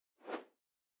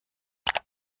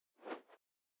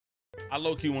I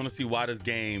low-key want to see why this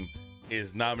game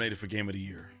is nominated for Game of the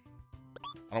Year.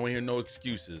 I don't want to hear no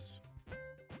excuses.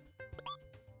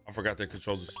 I forgot their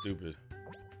controls are stupid.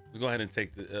 Let's go ahead and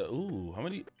take the ooh, how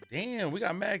many? Damn, we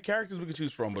got mad characters we can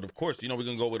choose from, but of course, you know, we're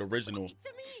gonna go with original. It's a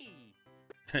me.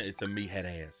 It's a me head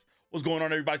ass. What's going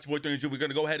on, everybody? It's your boy 32. We're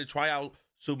gonna go ahead and try out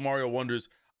Super Mario Wonders.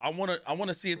 I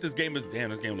wanna see if this game is, damn,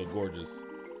 this game look gorgeous.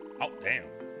 Oh damn,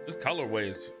 this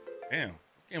colorway is, damn,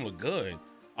 this game look good.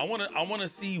 I wanna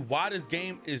see why this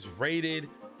game is rated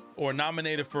or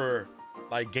nominated for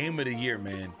like Game of the Year,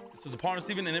 man. This is upon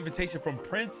receiving an invitation from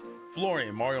Prince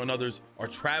Florian. Mario and others are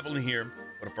traveling here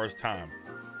for the first time.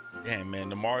 Damn, man,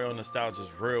 the Mario nostalgia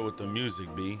is real with the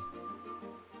music, B.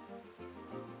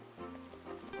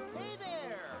 Hey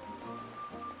there.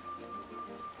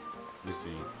 Let me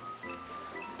see.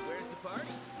 Where's the party?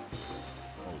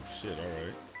 Oh shit, all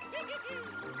right.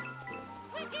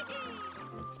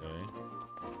 Okay.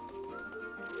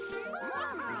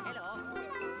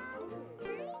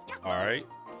 All right.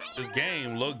 This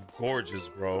game looked gorgeous,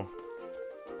 bro.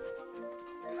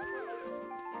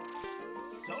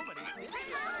 So many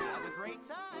visitors. Have a great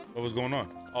time. What was going on?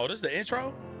 Oh, this is the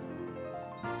intro?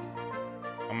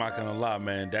 I'm not gonna lie,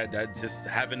 man. That just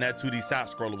having that 2D side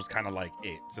scroller was kind of like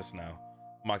it just now.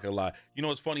 I'm not gonna lie. You know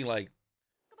what's funny? Like,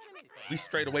 we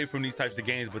strayed away from these types of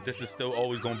games, but this is still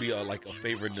always gonna be like a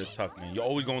favorite to tuck, man. You're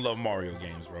always gonna love Mario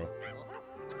games, bro.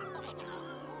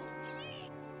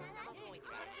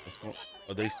 What's going?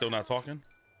 Are they still not talking?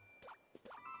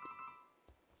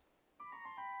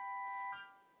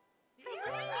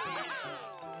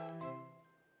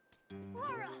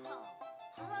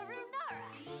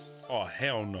 Oh,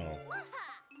 hell no.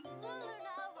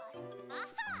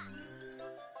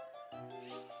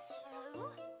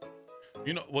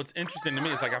 You know, what's interesting to me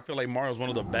is like, I feel like Mario's one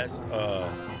of the best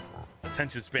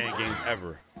attention span games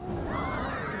ever.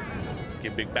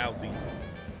 Get big Bowsy.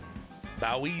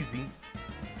 Bow easy.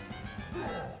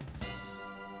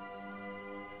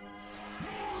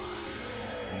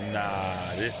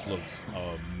 Nah, this looks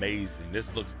amazing.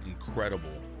 This looks incredible.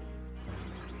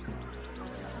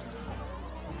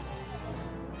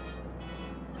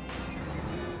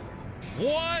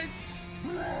 What?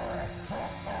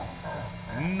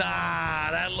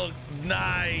 Nah, that looks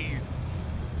nice.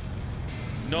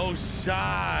 No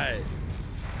shot.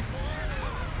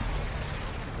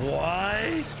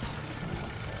 What?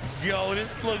 Yo,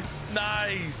 this looks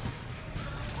nice.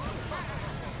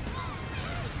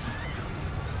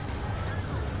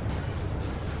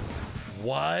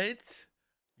 What?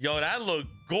 Yo, that looked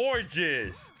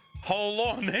gorgeous. Hold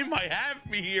on, they might have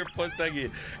me here for a second.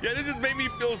 Yeah, this just made me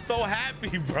feel so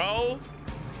happy, bro.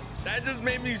 That just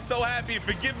made me so happy.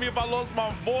 Forgive me if I lost my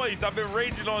voice. I've been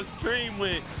raging on stream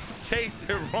with Chase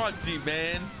and Raunchy,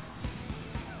 man.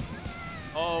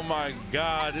 Oh my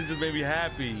God, this just made me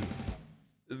happy.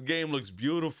 This game looks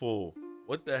beautiful.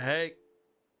 What the heck?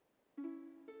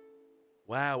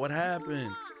 Wow, what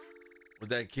happened? Was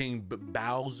that King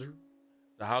Bowser?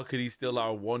 So how could he steal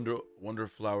our wonder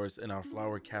flowers in our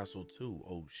flower castle too?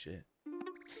 Oh shit.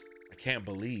 I can't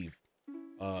believe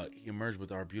he emerged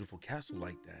with our beautiful castle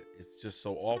like that. It's just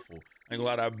so awful. I ain't gonna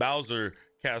lie, that Bowser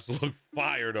castle looked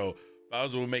fire though.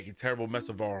 Bowser will make a terrible mess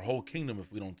of our whole kingdom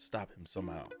if we don't stop him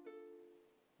somehow.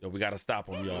 Yo, we gotta stop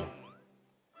him, y'all.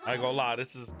 I ain't gonna lie,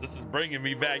 this is bringing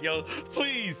me back. Yo,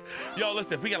 please. Yo,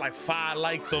 listen, if we got like 5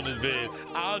 likes on this vid,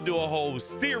 I'll do a whole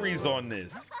series on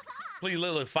this. Please,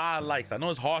 literally 5 likes. I know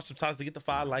it's hard sometimes to get the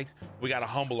 5 likes. We gotta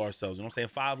humble ourselves. You know what I'm saying?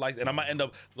 5 likes, and I might end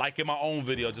up liking my own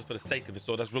video just for the sake of it.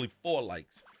 So that's really 4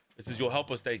 likes. This is your help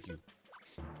us. Thank you.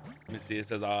 Let me see. It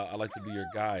says I'd like to be your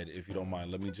guide if you don't mind.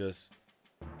 Let me just.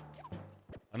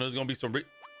 I know there's gonna be some.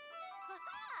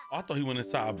 Oh, I thought he went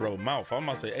inside, bro. Mouth. I'm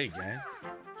about to say, hey, gang,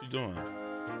 what you doing?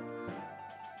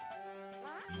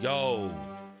 Yo.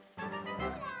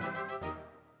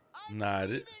 Nah.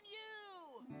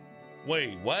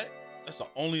 Wait, what? That's the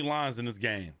only lines in this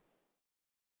game.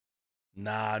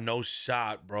 Nah, no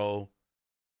shot, bro.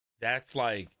 That's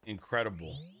like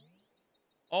incredible.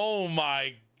 Oh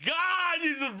my God,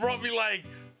 you just brought me like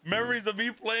memories of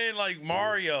me playing like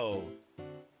Mario.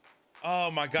 Oh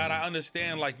my God, I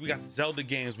understand. Like, we got the Zelda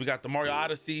games, we got the Mario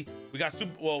Odyssey, we got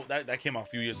well, that came out a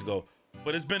few years ago,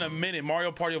 but it's been a minute.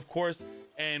 Mario Party, of course,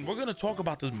 and we're gonna talk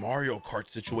about this Mario Kart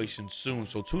situation soon,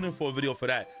 so tune in for a video for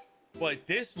that. But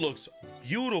this looks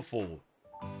beautiful.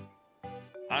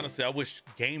 Honestly, I wish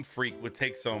Game Freak would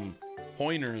take some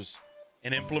pointers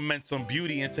and implement some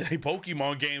beauty into their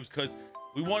Pokemon games, because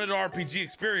we wanted an RPG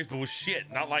experience, but with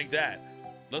shit, not like that.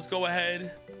 Let's go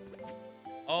ahead.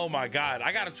 Oh my God,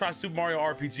 I gotta try Super Mario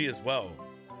RPG as well.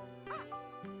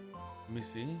 Let me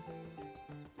see.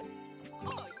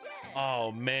 Oh, yeah.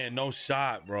 Oh man, no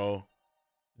shot, bro.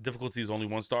 Difficulty is only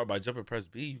 1 star. By jump and press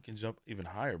B, you can jump even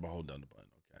higher by holding down the button.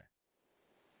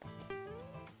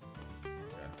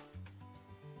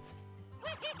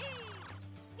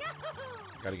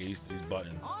 Gotta get used to these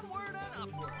buttons. Onward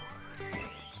and upward.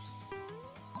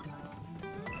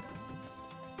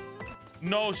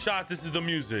 No shot, this is the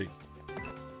music.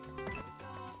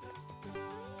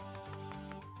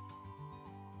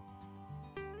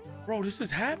 Bro, this is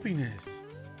happiness.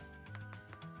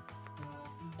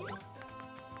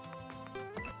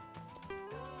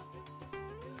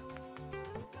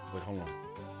 Wait, hold on.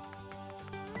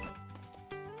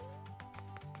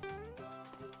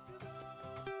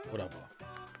 What up?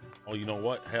 Oh, you know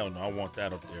what? Hell no, I want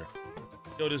that up there.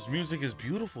 Yo, this music is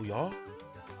beautiful, y'all.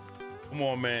 Come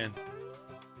on, man.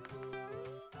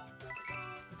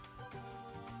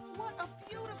 What a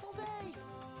beautiful day.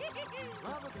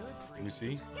 Love a good breeze. Let me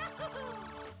see.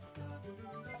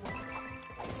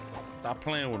 Stop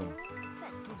playing with him.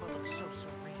 That Goomba looks so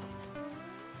serene.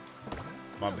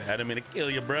 My bad, I didn't mean to kill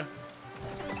you, bruh.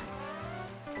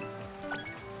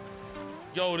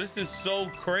 Yo, this is so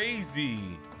crazy.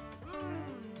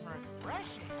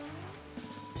 Refreshing.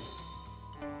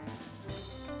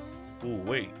 Ooh,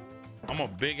 wait. I'm a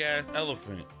big ass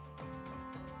elephant.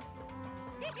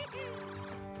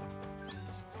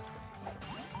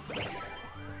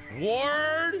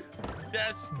 Word?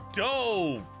 That's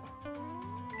dope.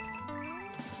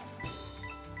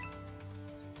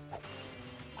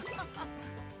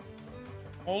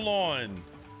 Hold on.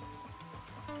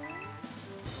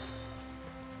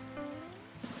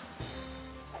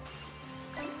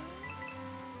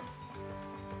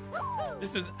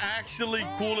 This is actually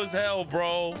cool as hell,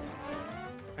 bro.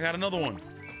 I got another one.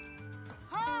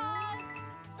 Hi.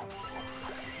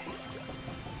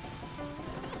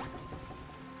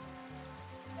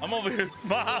 I'm over here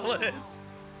smiling.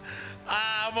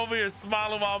 I'm over here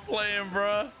smiling while playing,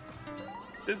 bro.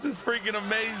 This is freaking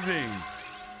amazing.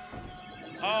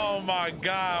 Oh my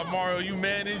God, Mario, you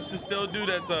managed to still do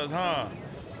that to us, huh?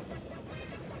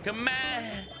 Come on.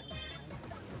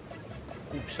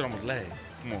 Ooh, shit on my leg.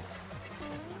 Come on.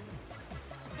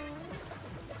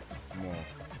 Come on.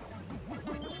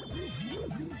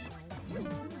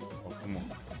 Oh, come on.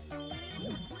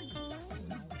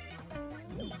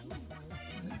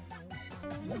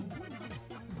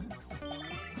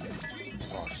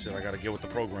 Oh shit, I gotta get with the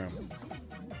program.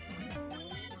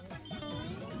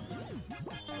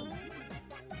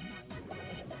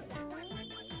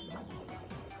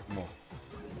 Come on.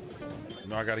 You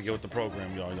know I gotta get with the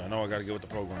program, y'all. Y'all know I gotta get with the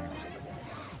program.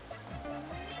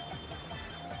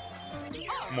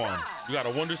 Come on. You got a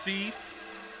Wonder Seed?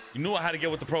 You knew I had to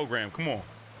get with the program. Come on.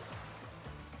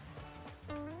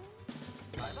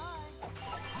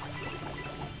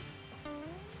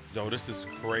 Yo, this is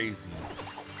crazy.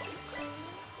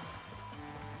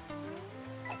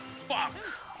 Fuck.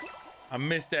 I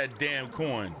missed that damn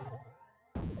coin.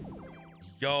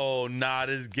 Yo, nah,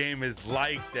 this game is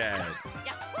like that.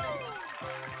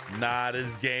 Nah,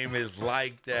 this game is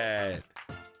like that.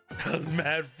 That was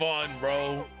mad fun,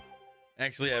 bro.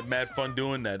 Actually, I had mad fun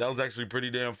doing that. That was actually pretty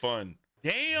damn fun.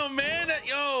 Damn, man.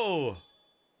 Yo.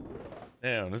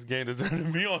 Damn, this game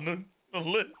deserted me on the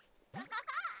list.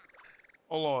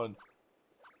 Hold on.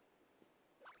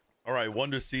 All right,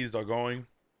 Wonder Seeds are going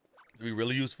to be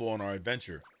really useful on our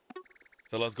adventure.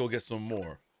 So let's go get some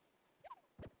more.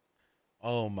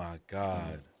 Oh my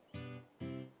God.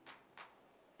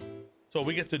 So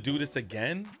we get to do this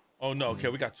again? Oh no, okay,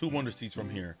 we got 2 Wonder Seeds from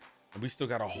here. And we still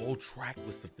got a whole track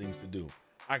list of things to do.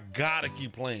 I gotta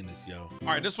keep playing this, yo. All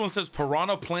right, this one says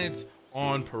Piranha Plants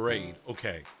on Parade.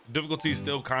 Okay, difficulty is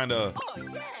still kind of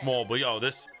small, but yo,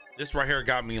 this right here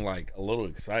got me like a little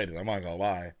excited. I'm not gonna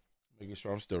lie. Making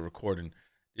sure I'm still recording.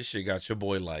 This shit got your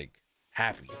boy like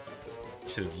happy.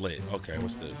 Shit is lit. Okay,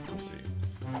 what's this? Let's see.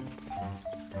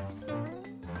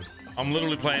 I'm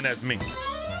literally playing as me.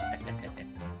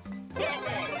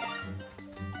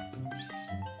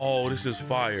 Oh, this is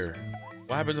fire.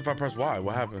 What happens if I press Y?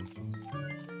 What happens?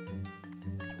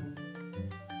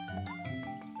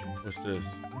 What's this?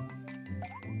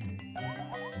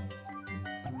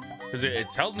 Because it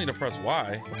tells me to press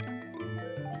Y.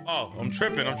 Oh, I'm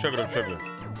tripping.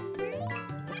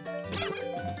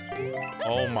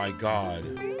 Oh my God.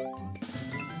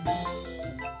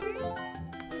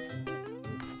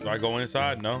 Do I go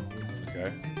inside? No.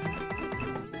 Okay.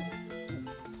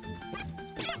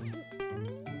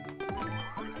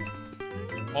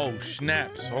 Oh,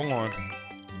 snaps. Hold on.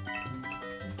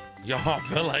 Y'all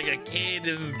feel like a kid.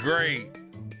 This is great.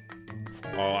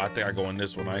 Oh, I think I go in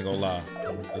this one. I ain't gonna lie.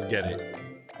 Let's get it.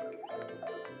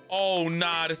 Oh,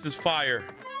 nah. This is fire.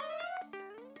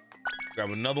 Grab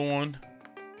another one.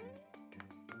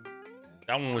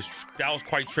 That was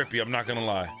quite trippy, I'm not gonna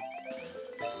lie.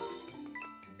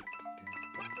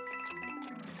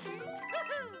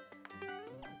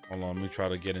 Hold on, let me try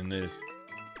to get in this.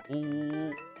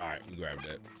 Ooh. Alright, we grabbed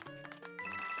that.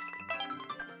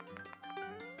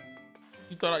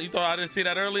 You thought I didn't see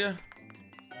that earlier?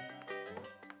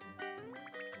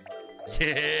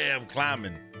 Yeah, I'm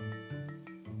climbing.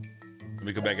 Let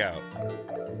me go back out.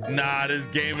 Nah, this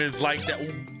game is like that.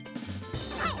 Ooh.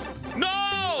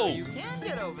 No! You can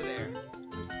get over there.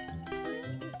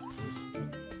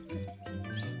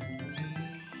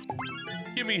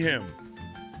 Give me him.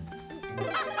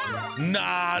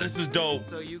 Nah, this is dope.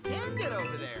 So you can get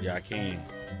over there. Yeah, I can.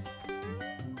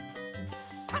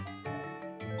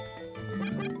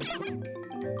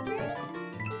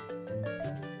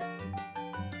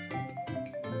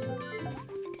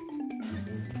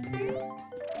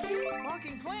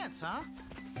 Walking plants, huh?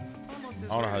 Almost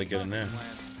as I don't know how to good get as in there. talking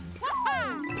plants.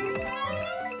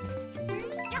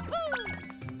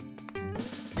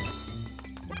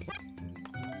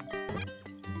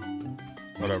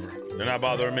 Whatever. They're not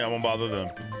bothering me. I won't bother them.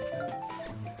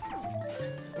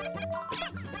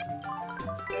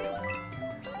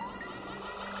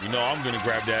 You know I'm gonna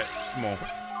grab that. Come on.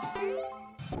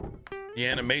 The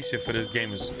animation for this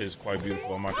game is quite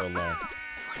beautiful. I'm not gonna lie.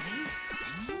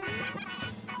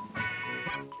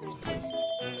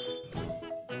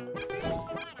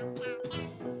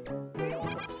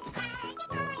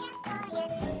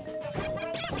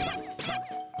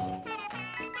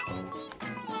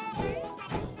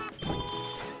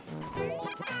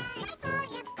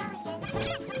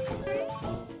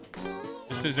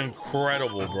 This is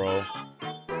incredible, bro.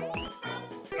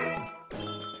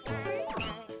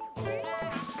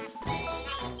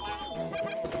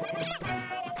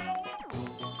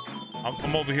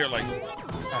 I'm over here like,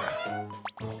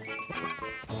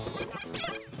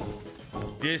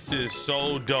 This is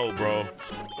so dope, bro.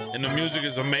 And the music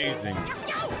is amazing.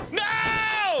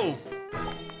 No!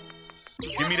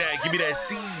 Give me that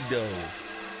seed, though.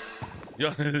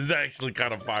 Yo, this is actually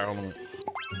kind of fire. Hold on.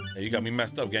 Hey, you got me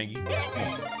messed up, Gangy.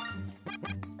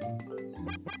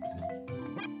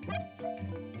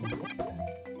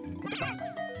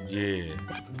 Yeah.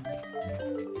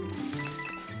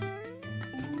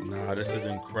 Nah, this is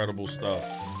incredible stuff.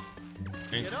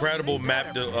 Incredible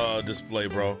map display,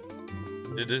 bro.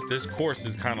 This course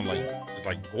is kind of like, it's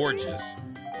like gorgeous.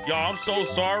 Y'all, I'm so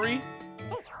sorry.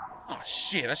 Oh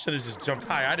shit, I should have just jumped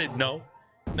high. I didn't know.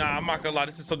 Nah, I'm not gonna lie.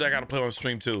 This is something I gotta play on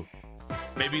stream too.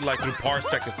 Maybe like through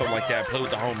Parsec or something like that. Play with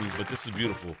the homies, but this is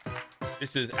beautiful.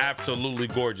 This is absolutely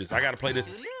gorgeous. I gotta play this.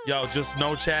 Yo, just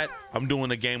know, chat, I'm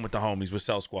doing a game with the homies with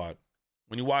Cell Squad.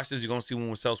 When you watch this, you're gonna see one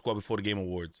with Cell Squad before the Game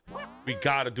Awards. We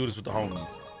gotta do this with the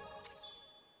homies.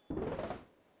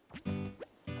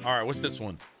 All right, what's this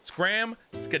one? Scram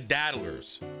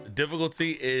Skedaddlers. The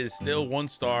difficulty is still 1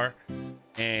 star.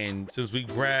 And since we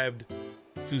grabbed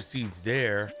 2 seats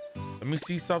there, let me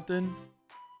see something.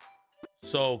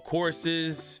 So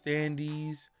courses,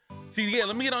 standees. See, yeah,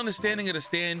 let me get an understanding of the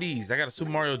standees. I got a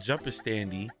Super Mario Jumper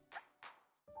standee.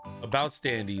 About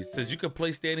standees. Says you can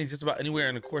play standees just about anywhere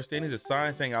in the course. Standees, a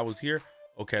sign saying I was here.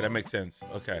 Okay, that makes sense.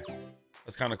 Okay,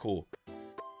 that's kind of cool.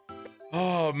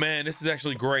 Oh man, this is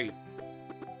actually great.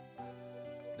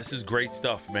 This is great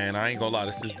stuff, man. I ain't gonna lie.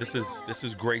 This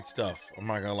is great stuff. I'm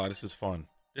not gonna lie. This is fun.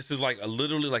 This is like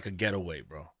literally like a getaway,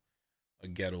 bro. A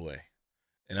getaway.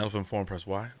 An elephant form, press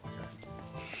Y. Okay.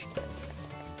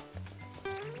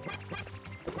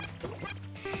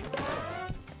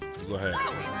 Go ahead.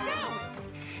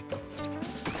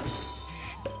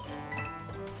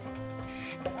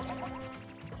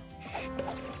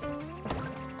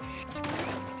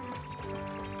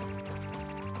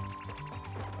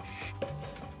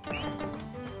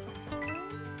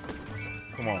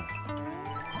 Come on.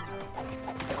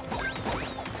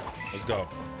 Let's go.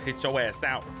 Hit your ass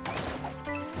out.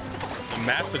 The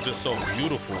maps are just so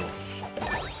beautiful.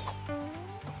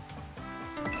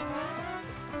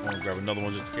 I'm gonna grab another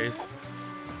one just in case.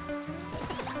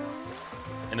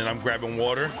 And then I'm grabbing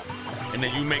water. And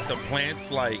then you make the plants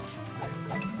like,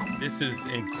 this is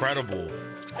incredible.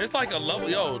 It's like a level,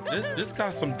 yo, this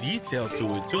got some detail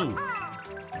to it too.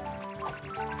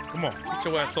 Come on, get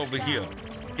your ass over here.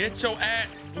 Get your ass,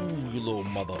 ooh, you little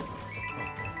mother.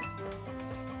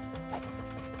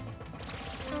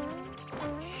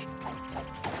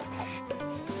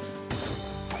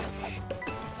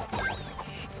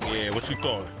 Yeah, what you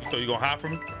thought? You thought you gonna hide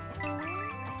from me?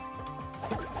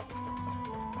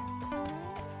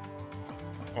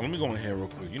 Oh, let me go in here real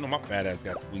quick. You know my fat ass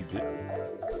got squeezed it.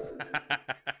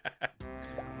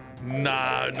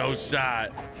 Nah, no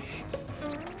shot.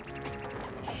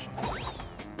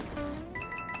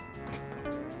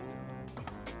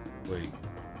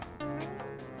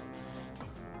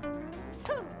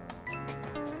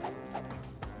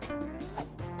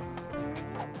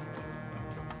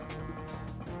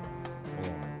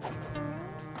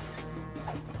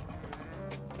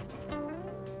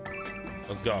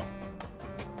 Let's go.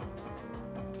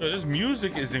 Yo, this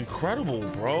music is incredible,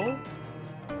 bro.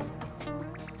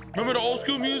 Remember the old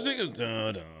school music? It's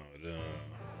dun, dun, dun.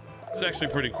 This is actually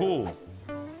pretty cool.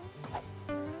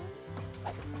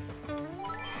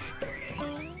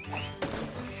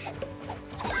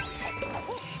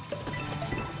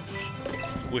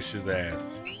 Squish his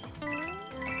ass.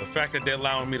 The fact that they're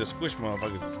allowing me to squish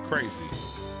motherfuckers is crazy.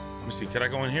 Let me see. Can I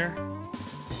go in here?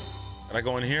 Can I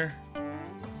go in here?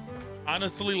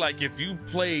 Honestly, like if you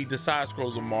played the side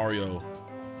scrolls of Mario,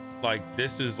 like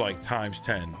this is like times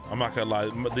 10. I'm not gonna lie.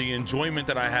 The enjoyment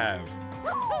that I have,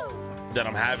 that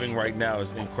I'm having right now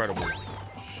is incredible.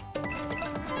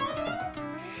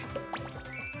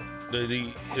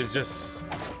 It's just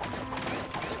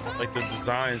like the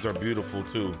designs are beautiful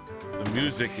too. The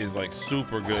music is like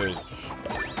super good.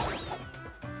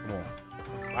 Come on.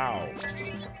 Wow.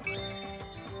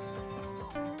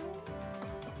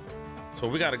 So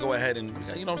we gotta go ahead and,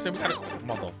 you know what I'm saying? We gotta,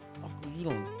 motherfucker, you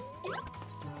don't.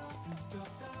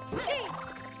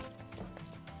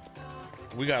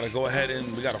 We gotta go ahead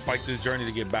and we gotta fight this journey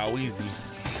to get Boweezy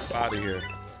out of here.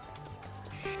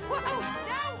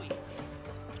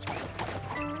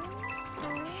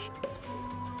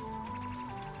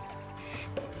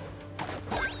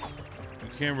 You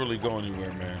can't really go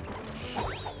anywhere, man.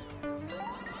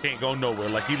 Can't go nowhere.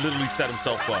 Like he literally set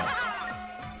himself up.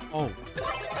 Oh.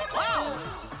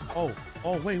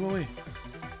 Oh, wait.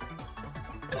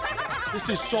 This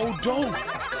is so dope.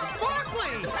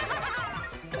 Sparkly!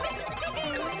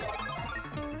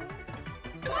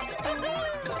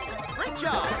 Great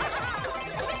job!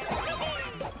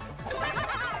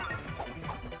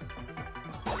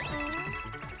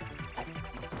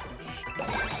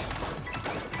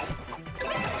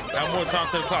 Add more time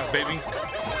to the clock, baby.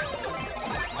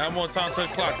 Add more time to the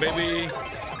clock, baby.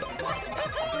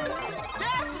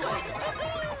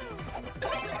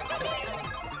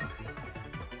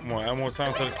 Come on, add more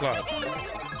time to the clock.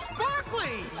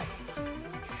 Sparkly!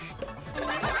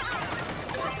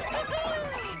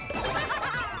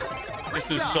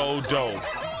 This is so dope.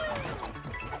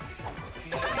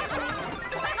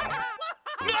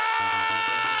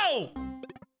 No!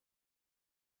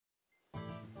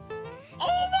 Oh my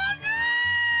God!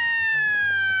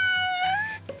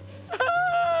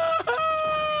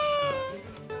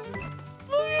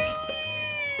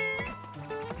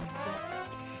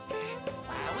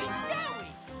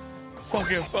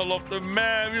 Fucking fell off the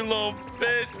map, you little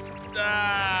bitch.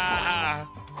 Ah.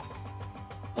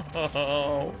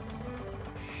 Oh.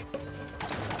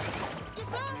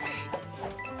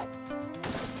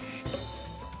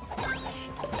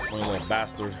 What a little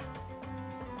bastard.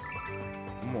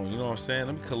 Come on, you know what I'm saying?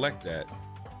 Let me collect that.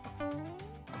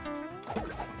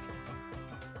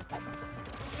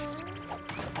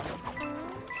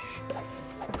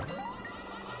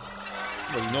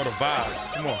 Well, you know the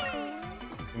vibes. Come on.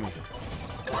 Come on.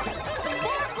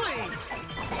 Sparkly!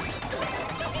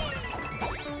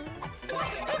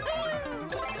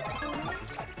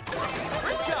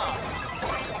 Great job!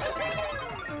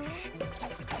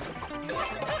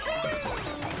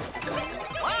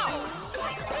 Wow!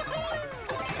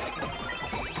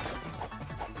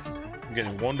 I'm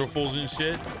getting wonderfuls and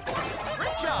shit.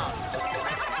 Great job!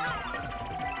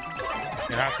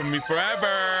 You have for me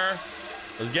forever.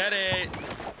 Let's get it.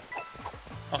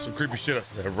 Oh, some creepy shit I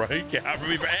said, right? Can't have for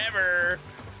me forever.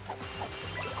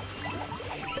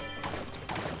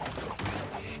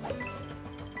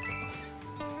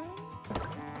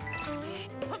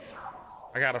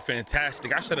 I got a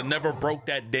fantastic. I should have never broke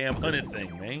that damn hunted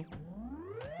thing, man.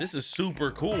 This is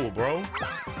super cool, bro.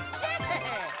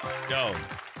 Yo,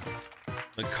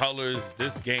 the colors.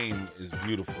 This game is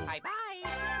beautiful.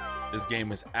 Bye-bye. This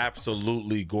game is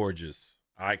absolutely gorgeous.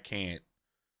 I cannot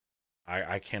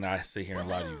sit here and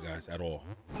lie to you guys at all.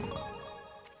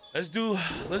 Let's do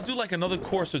like another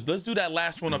course. Let's do that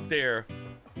last one up there.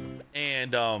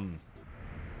 And oh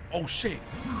shit.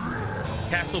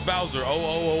 Castle Bowser.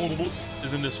 Oh,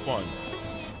 isn't this fun?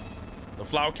 The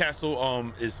Flower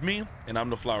Castle is me, and I'm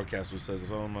the Flower Castle. It says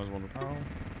so much one pound.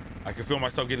 I can feel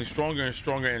myself getting stronger and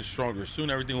stronger and stronger. Soon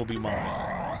everything will be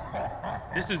mine.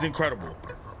 This is incredible.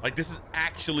 Like, this is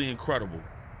actually incredible.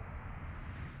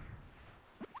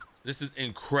 This is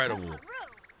incredible.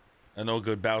 I know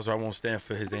good Bowser, I won't stand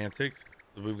for his antics.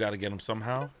 So we've got to get him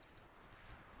somehow.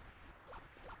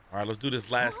 All right, let's do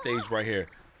this last stage right here.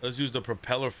 Let's use the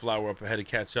propeller flower up ahead to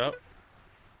catch up.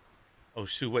 Oh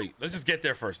shoot, wait. Let's just get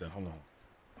there first then. Hold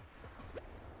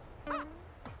on.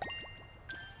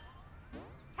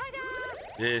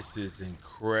 This is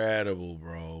incredible,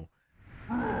 bro.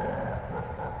 All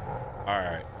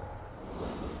right.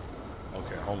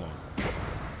 Okay, hold on.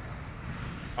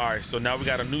 All right, so now we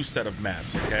got a new set of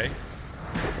maps, okay?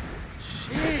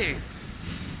 Shit.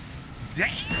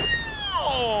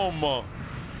 Damn.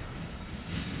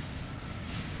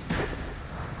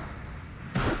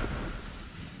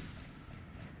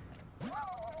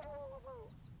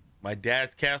 My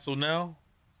dad's castle now?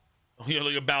 Oh, yeah,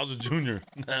 look at Bowser Jr.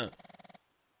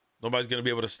 Nobody's gonna be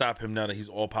able to stop him now that he's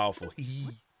all powerful.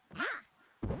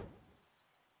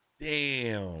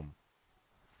 Damn.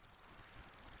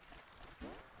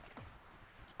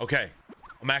 Okay,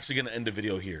 I'm actually gonna end the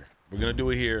video here. We're gonna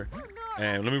do it here.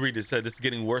 And let me read this. It said this is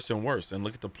getting worse and worse. And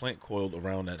look at the plant coiled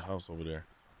around that house over there.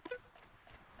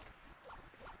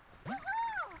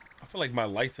 I feel like my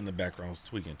lights in the background is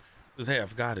tweaking. It says, hey, I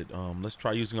forgot it. Let's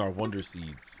try using our wonder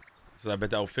seeds. So I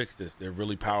bet that'll fix this. They're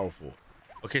really powerful.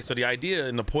 Okay, so the idea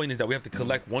and the point is that we have to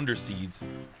collect wonder seeds,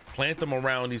 plant them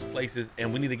around these places,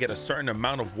 and we need to get a certain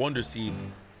amount of wonder seeds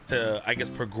to, I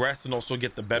guess, progress and also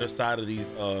get the better side of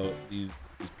these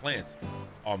plants.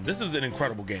 This is an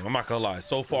incredible game. I'm not gonna lie.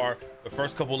 So far, the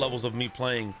first couple levels of me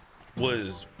playing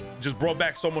was just brought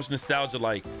back so much nostalgia,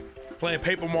 like playing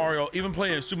Paper Mario, even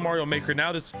playing Super Mario Maker.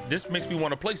 Now this makes me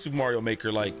want to play Super Mario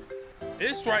Maker. Like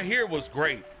this right here was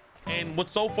great. And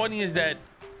what's so funny is that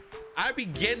I be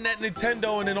getting that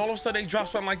Nintendo and then all of a sudden they drop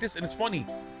something like this. And it's funny,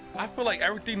 I feel like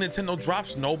everything Nintendo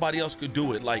drops, nobody else could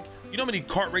do it. Like, you know how many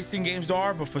kart racing games there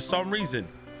are? But for some reason,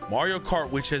 Mario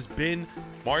Kart, which has been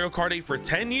Mario Kart 8 for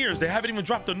 10 years, they haven't even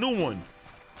dropped a new one.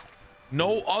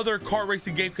 No other kart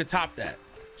racing game could top that.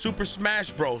 Super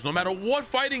Smash Bros, no matter what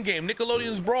fighting game,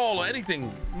 Nickelodeon's Brawl or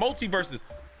anything, multiverses,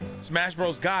 Smash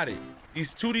Bros got it.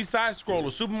 These 2D side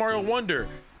scrollers, Super Mario Wonder,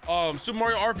 Super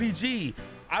Mario RPG.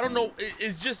 I don't know,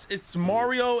 it's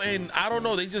Mario, and I don't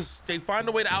know, they find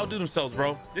a way to outdo themselves,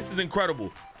 bro. This is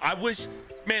incredible. I wish,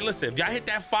 man, listen, if y'all hit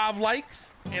that 5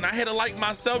 likes and I hit a like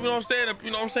myself, you know what I'm saying?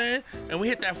 You know what I'm saying? And we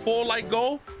hit that 4 like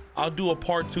goal, I'll do a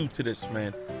part 2 to this,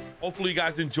 man. Hopefully you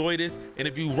guys enjoy this. And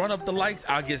if you run up the likes,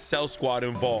 I'll get Cell Squad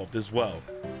involved as well.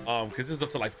 Cause this is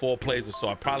up to like 4 players or so,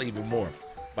 I probably even more.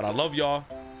 But I love y'all.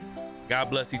 God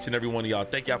bless each and every one of y'all.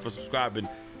 Thank y'all for subscribing.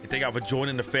 And thank y'all for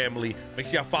joining the family. Make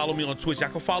sure y'all follow me on Twitch. Y'all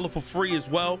can follow for free as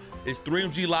well. It's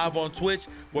 3MG Live on Twitch.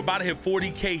 We're about to hit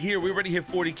 40K here. We already hit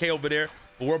 40K over there,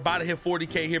 but we're about to hit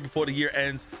 40K here before the year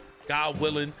ends. God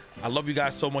willing. I love you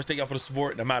guys so much. Thank y'all for the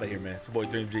support, and I'm out of here, man. It's your boy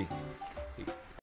 3MG.